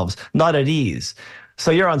themselves, not at ease. So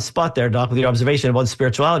you're on spot there, Doc, with your observation of one's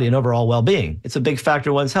spirituality and overall well-being. It's a big factor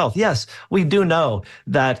in one's health. Yes, we do know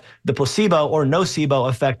that the placebo or nocebo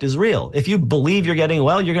effect is real. If you believe you're getting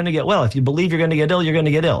well, you're going to get well. If you believe you're going to get ill, you're going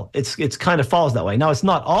to get ill. It's kind of falls that way. Now, it's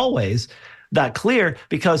not always that clear,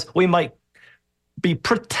 because we might be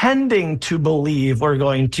pretending to believe we're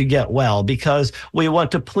going to get well because we want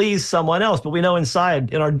to please someone else, but we know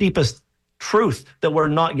inside, in our deepest truth, that we're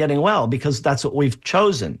not getting well because that's what we've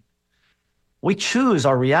chosen. We choose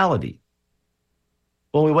our reality.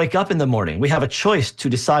 when we wake up in the morning. We have a choice to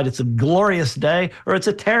decide it's a glorious day or it's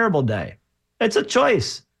a terrible day. It's a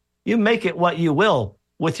choice. You make it what you will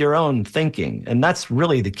with your own thinking. And that's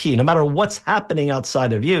really the key. No matter what's happening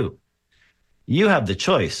outside of you, you have the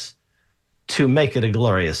choice to make it a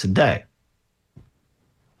glorious day.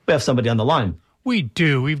 We have somebody on the line. We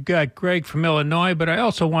do. We've got Greg from Illinois, but I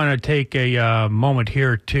also want to take a moment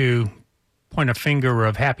here to point a finger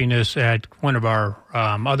of happiness at one of our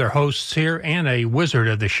other hosts here and a wizard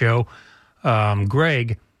of the show,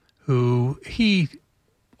 Greg, who he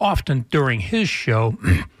often during his show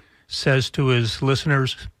says to his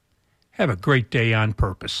listeners, have a great day on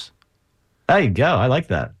purpose. There you go. I like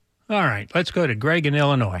that. All right. Let's go to Greg in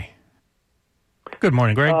Illinois. Good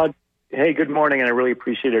morning, Greg. Hey, good morning, and I really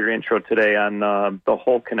appreciated your intro today on the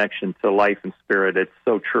whole connection to life and spirit. It's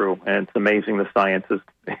so true, and it's amazing the science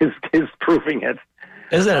is proving it.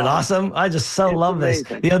 Isn't it awesome? I just love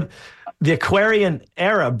amazing. This. The Aquarian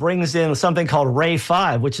era brings in something called Ray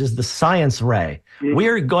 5, which is the science ray. Mm-hmm.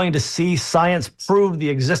 We're going to see science prove the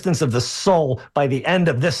existence of the soul by the end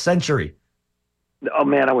of this century. Oh,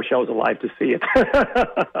 man, I wish I was alive to see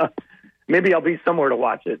it. Maybe I'll be somewhere to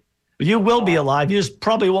watch it. You will be alive. You just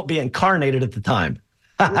probably won't be incarnated at the time.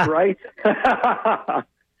 Right? I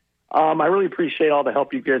really appreciate all the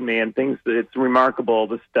help you've given me and things. It's remarkable,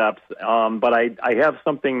 the steps. But I have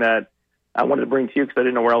something that I wanted to bring to you because I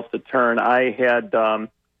didn't know where else to turn. I had,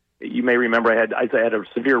 you may remember, I had a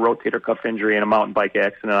severe rotator cuff injury in a mountain bike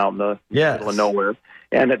accident out in the middle of nowhere.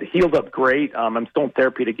 And it healed up great. I'm still in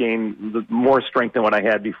therapy to gain more strength than what I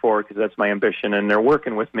had before because that's my ambition, and they're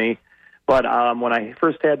working with me. But when I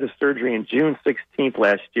first had the surgery in June 16th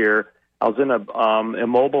last year, I was in a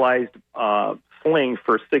immobilized sling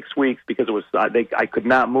for 6 weeks because it was I could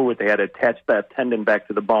not move it. They had to attach that tendon back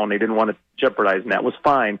to the bone. They didn't want to jeopardize, and that was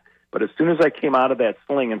fine. But as soon as I came out of that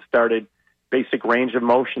sling and started basic range of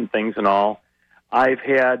motion things and all, I've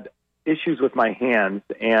had issues with my hands.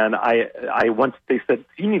 And they said,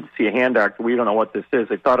 you need to see a hand doctor. We don't know what this is.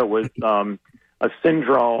 They thought it was a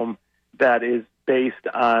syndrome that is based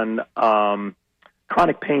on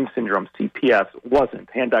chronic pain syndrome, CPS. Wasn't.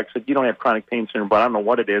 Hand doctor said, you don't have chronic pain syndrome, but I don't know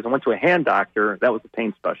what it is. I went to a hand doctor. That was a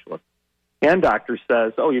pain specialist. Hand doctor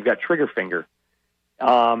says, oh, you've got trigger finger.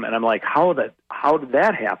 And I'm like, how did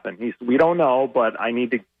that happen? He said, we don't know, but I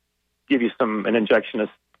need to give you an injection of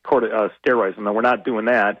steroids. And we're not doing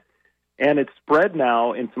that. And it's spread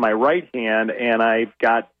now into my right hand, and I've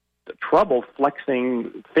got trouble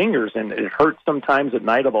flexing fingers, and it hurts sometimes at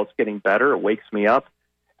night, although it's getting better. It wakes me up.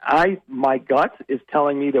 My gut is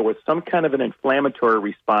telling me there was some kind of an inflammatory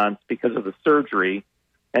response because of the surgery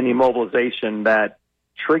and the immobilization that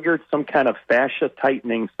triggered some kind of fascia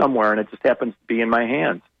tightening somewhere, and it just happens to be in my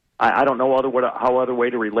hands. I don't know how other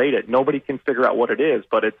way to relate it. Nobody can figure out what it is,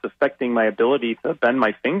 but it's affecting my ability to bend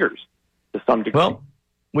my fingers to some degree. Well,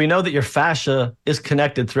 we know that your fascia is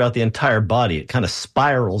connected throughout the entire body. It kind of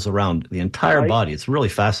spirals around the entire body. It's really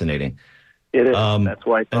fascinating. It is. That's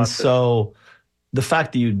why I thought so the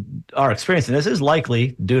fact that you are experiencing this is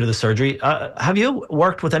likely due to the surgery. Have you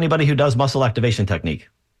worked with anybody who does muscle activation technique?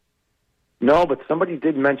 No, but somebody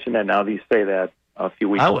did mention that now that you say that a few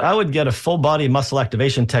weeks ago. I would get a full-body muscle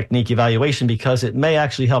activation technique evaluation because it may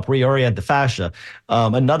actually help reorient the fascia.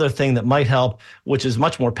 Another thing that might help, which is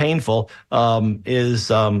much more painful, is,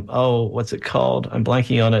 what's it called? I'm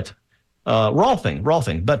blanking on it.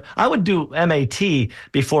 Rolfing. But I would do MAT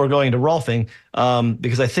before going to Rolfing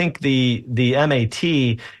because I think the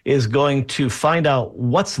MAT is going to find out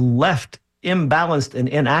what's left imbalanced and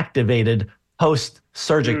inactivated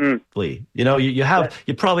post-surgically. You know,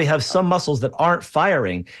 you probably have some muscles that aren't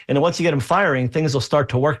firing, and once you get them firing, things will start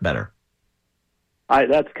to work better.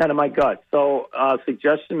 That's kind of my gut. So,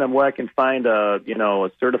 suggestion on where I can find a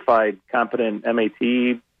certified, competent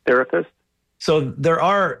MAT therapist. So there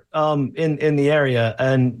are in the area,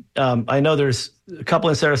 and I know there's a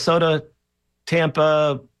couple in Sarasota,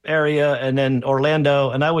 Tampa area, and then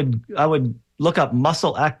Orlando. And I would look up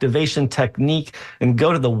muscle activation technique and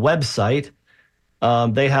go to the website.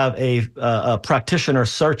 They have a practitioner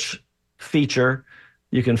search feature.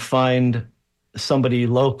 You can find somebody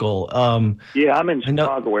local. Yeah, I'm in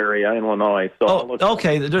Chicago area, in Illinois. So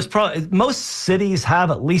okay. There's probably most cities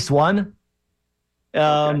have at least one.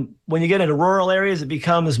 When you get into rural areas, it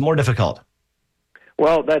becomes more difficult.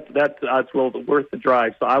 Well, that's worth the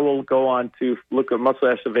drive. So I will go on to look at muscle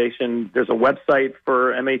activation. There's a website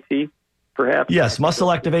for MAT, perhaps? Yes,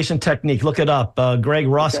 muscle activation technique. Look it up. Greg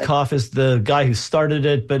Roskoff is the guy who started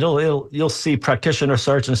it, but you'll see practitioner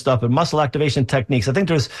search and stuff. But muscle activation techniques. I think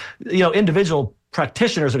there's individual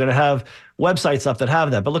practitioners are going to have websites up that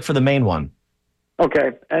have that, but look for the main one.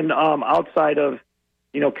 Okay, and outside of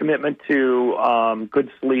commitment to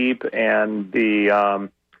good sleep and the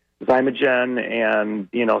Zymogen and,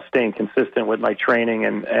 staying consistent with my training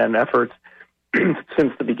and efforts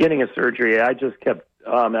since the beginning of surgery, I just kept,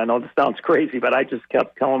 I know this sounds crazy, but I just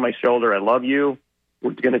kept telling my shoulder, I love you.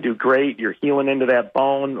 We're going to do great. You're healing into that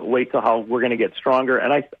bone. Wait till how we're going to get stronger.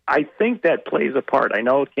 And I think that plays a part. I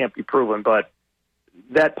know it can't be proven, but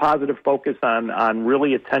that positive focus on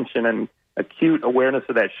really attention and acute awareness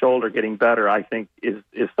of that shoulder getting better, I think is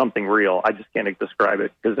something real. I just can't describe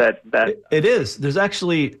it because that it is. There's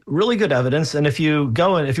actually really good evidence, and if you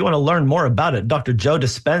want to learn more about it, Dr. Joe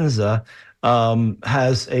Dispenza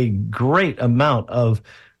has a great amount of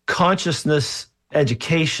consciousness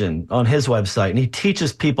education on his website, and he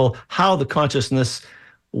teaches people how the consciousness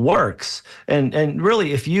works. And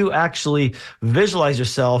really, if you actually visualize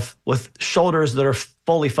yourself with shoulders that are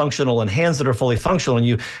fully functional and hands that are fully functional,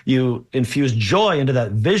 and you infuse joy into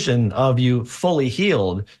that vision of you fully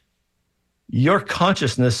healed, your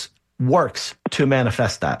consciousness works to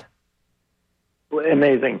manifest that.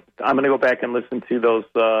 Amazing. I'm going to go back and listen to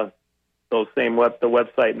the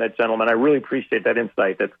website and that gentleman. I really appreciate that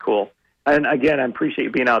insight. That's cool. And again, I appreciate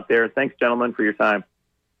you being out there. Thanks, gentlemen, for your time.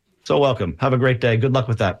 So welcome. Have a great day. Good luck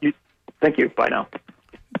with that. Thank you. Bye now.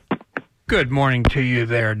 Good morning to you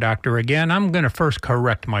there, Doctor. Again, I'm going to first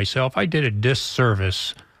correct myself. I did a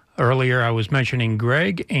disservice. Earlier, I was mentioning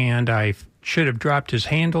Greg, and I should have dropped his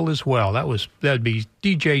handle as well. That'd be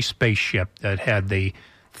DJ Spaceship that had the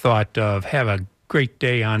thought of have a great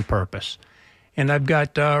day on purpose. And I've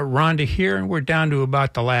got Rhonda here, and we're down to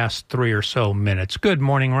about the last 3 or so minutes. Good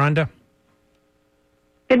morning, Rhonda.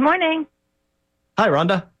 Good morning. Hi,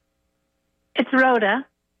 Rhonda. It's Rhoda.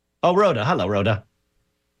 Oh, Rhoda. Hello, Rhoda.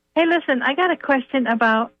 Hey, listen, I got a question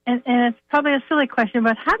about, and it's probably a silly question,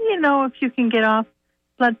 but how do you know if you can get off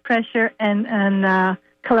blood pressure and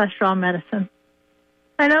cholesterol medicine?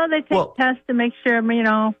 I know they take tests to make sure,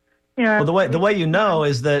 Well, the way you know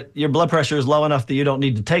is that your blood pressure is low enough that you don't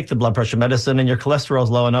need to take the blood pressure medicine, and your cholesterol is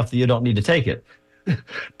low enough that you don't need to take it.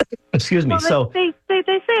 Excuse me. Well, they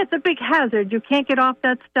say it's a big hazard. You can't get off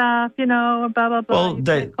that stuff, blah, blah, blah. Well,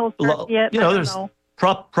 there's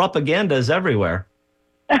propaganda is everywhere.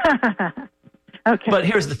 Okay. But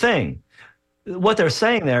here's the thing. What they're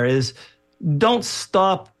saying there is don't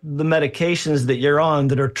stop the medications that you're on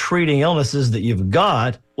that are treating illnesses that you've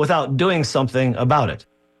got without doing something about it.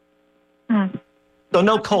 So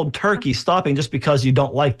no cold turkey stopping just because you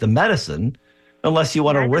don't like the medicine, unless you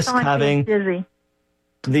want to risk having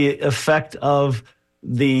the effect of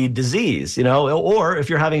the disease, or if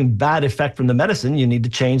you're having bad effect from the medicine, you need to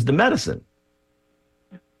change the medicine.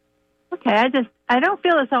 Okay, I don't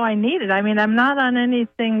feel as though I need it. I mean, I'm not on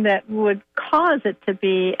anything that would cause it to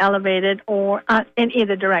be elevated or in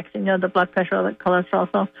either direction, the blood pressure or the cholesterol.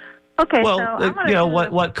 So, okay. Well, so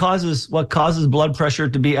what causes blood pressure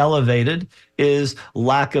to be elevated is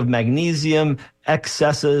lack of magnesium,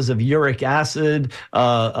 excesses of uric acid,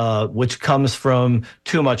 which comes from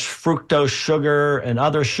too much fructose sugar and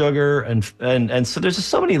other sugar, and so there's just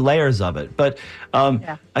so many layers of it. But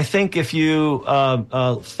I think if you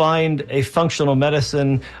find a functional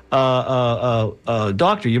medicine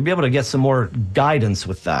doctor, you'll be able to get some more guidance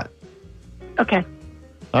with that. Okay.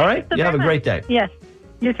 All right. You have a great day. Yes.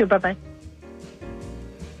 You too. Bye-bye.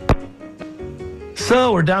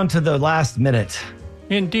 So we're down to the last minute.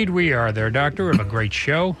 Indeed we are there, Doctor. We have a great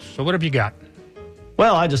show. So what have you got?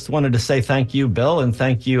 Well, I just wanted to say thank you, Bill, and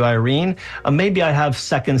thank you, Irene. Maybe I have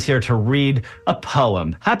seconds here to read a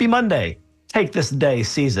poem. Happy Monday. Take this day,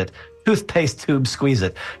 seize it. Toothpaste tube, squeeze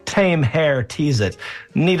it. Tame hair, tease it.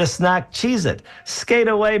 Need a snack, cheese it. Skate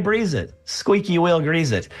away, breeze it. Squeaky wheel,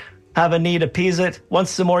 grease it. Have a need, appease it. Want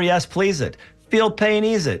some more, yes, please it. Feel pain,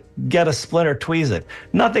 ease it. Get a splinter, tweeze it.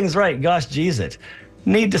 Nothing's right, gosh, geez it.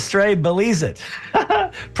 Need to stray, belize it.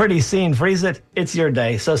 Pretty scene, freeze it. It's your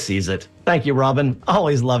day, so seize it. Thank you, Robin.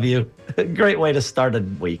 Always love you. Great way to start a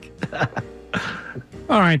week.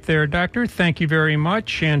 All right there, Doctor. Thank you very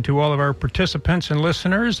much. And to all of our participants and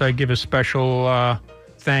listeners, I give a special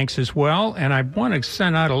thanks as well. And I want to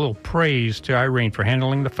send out a little praise to Irene for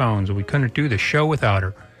handling the phones. We couldn't do the show without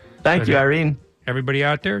her. Thank you, Irene. Everybody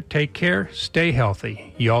out there, take care, stay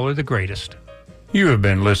healthy. Y'all are the greatest. You have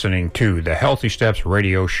been listening to the Healthy Steps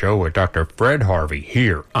radio show with Dr. Fred Harvey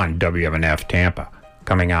here on WMNF Tampa.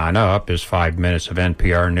 Coming on up is 5 minutes of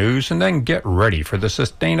NPR news, and then get ready for the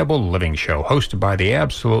Sustainable Living Show hosted by the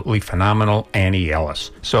absolutely phenomenal Annie Ellis.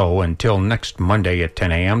 So until next Monday at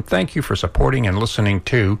 10 a.m., thank you for supporting and listening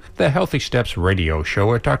to the Healthy Steps radio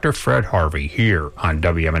show with Dr. Fred Harvey here on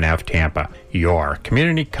WMNF Tampa, your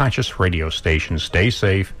community conscious radio station. Stay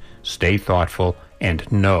safe, stay thoughtful,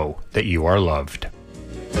 and know that you are loved.